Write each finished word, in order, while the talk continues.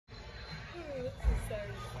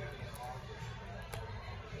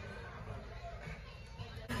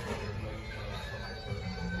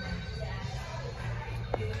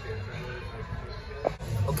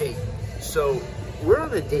Okay, so we're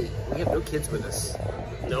on a date. We have no kids with us.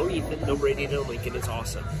 No Ethan, no Brady, no Lincoln. It's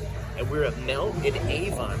awesome. And we're at Melt in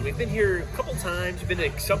Avon. We've been here a couple times. We've been to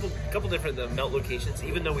a couple different Melt locations,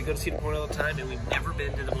 even though we go to Cedar Point all the time, and we've never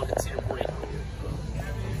been to the one at Cedar Point.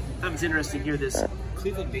 It's interesting here, this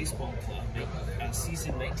Cleveland Baseball Club,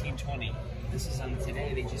 season 1920. This is on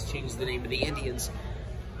today. They just changed the name of the Indians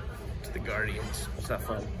to the Guardians. It's not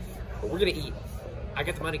fun. But we're gonna eat. I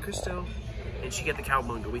got the Monte Cristo, and she got the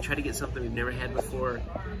cowabunga. We tried to get something we've never had before.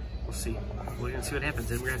 We'll see. We're gonna see what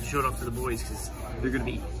happens, and we're gonna have to show it off to the boys because they're gonna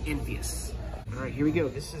be envious. All right, here we go.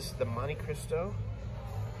 This is the Monte Cristo.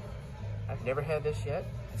 I've never had this yet.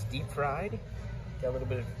 It's deep fried. Got a little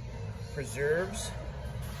bit of preserves.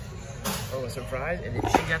 Oh, some fries, and then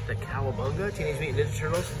she got the cowabunga, Teenage Mutant Ninja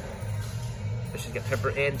Turtles. But she's got pepper,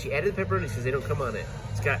 and she added pepperoni because they don't come on it.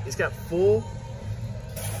 It's got full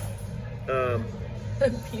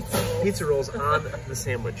pizza rolls on the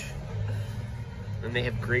sandwich, and they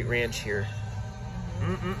have great ranch here.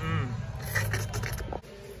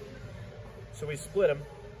 So we split them.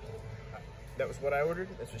 That was what I ordered.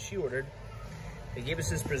 That's what she ordered. They gave us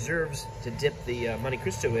this preserves to dip the Monte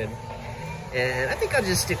Cristo in. And I think I'll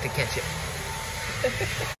just stick to ketchup.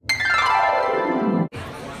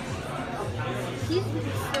 He's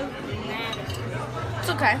so mad. It's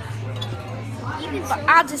okay. But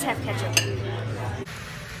I'll just have ketchup.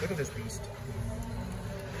 Look at this beast.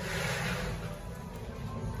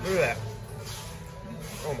 Look at that.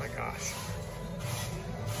 Oh my gosh.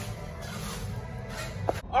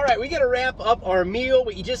 All right, we got to wrap up our meal.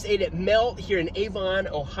 We just ate at Melt here in Avon,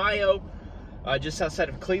 Ohio, just outside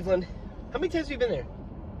of Cleveland. How many times have you been there?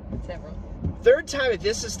 Several. Third time at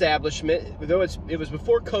this establishment, though it was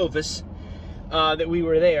before COVID that we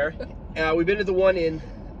were there. We've been to the one in,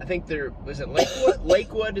 I think was it Lakewood?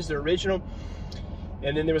 Lakewood is the original.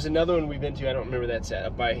 And then there was another one we've been to, I don't remember that's at,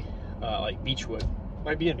 up by like Beechwood.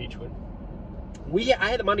 Might be in Beechwood. I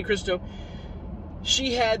had the Monte Cristo.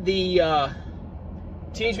 She had the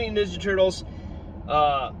Teenage Mutant Ninja Turtles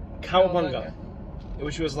cowabunga,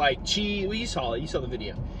 which was like cheese. Well, you saw the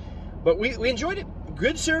video. But we enjoyed it.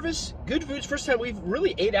 Good service, good food. It's the first time we've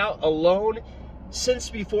really ate out alone since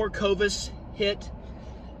before COVID hit.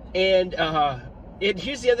 And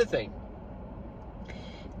here's the other thing.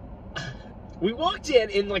 We walked in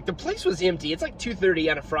and like the place was empty. It's like 2:30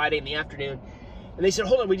 on a Friday in the afternoon. And they said,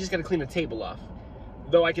 hold on, we just got to clean the table off.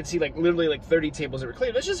 Though I could see like literally like 30 tables that were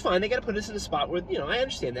clean. That's just fine. They got to put us in a spot where, you know, I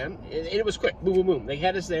understand that. And it was quick. Boom, boom, boom. They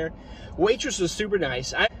had us there. Waitress was super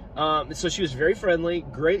nice. So she was very friendly,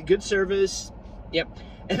 great, good service. Yep.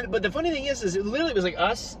 But the funny thing is it literally was like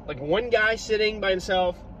us, like one guy sitting by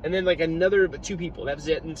himself, and then like another, but two people. That was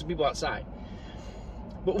it, and some people outside.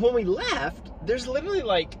 But when we left, there's literally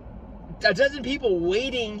like a dozen people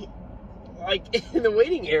waiting, like in the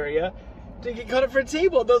waiting area to get caught up for a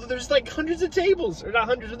table. Though there's like hundreds of tables, or not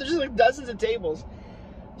hundreds, but there's just like dozens of tables.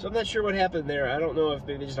 So I'm not sure what happened there. I don't know if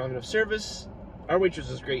maybe they just don't have enough service. Our waitress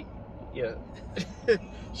was great. Yeah,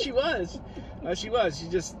 she was. She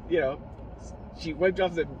just, you know, she wiped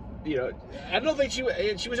off the, you know. I don't think she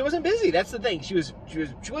wasn't busy. That's the thing. She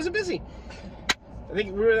wasn't busy. I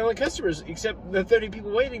think we were the only customers except the 30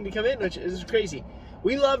 people waiting to come in, which is crazy.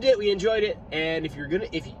 We loved it. We enjoyed it. And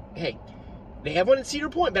hey, they have one in Cedar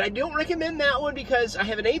Point, but I don't recommend that one because I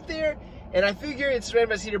haven't ate there, and I figure it's ran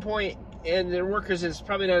by Cedar Point, and their workers is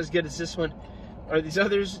probably not as good as this one or these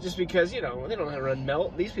others, just because, you know, they don't know how to run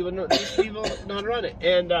Melt. These people know how to run it,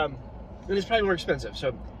 and it's probably more expensive,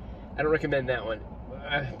 so I don't recommend that one.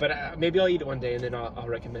 But maybe I'll eat it one day, and then I'll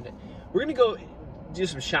recommend it. We're gonna go do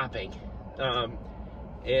some shopping, and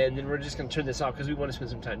then we're just gonna turn this off because we want to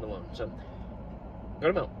spend some time alone. So go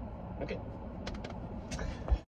to Melt. Okay.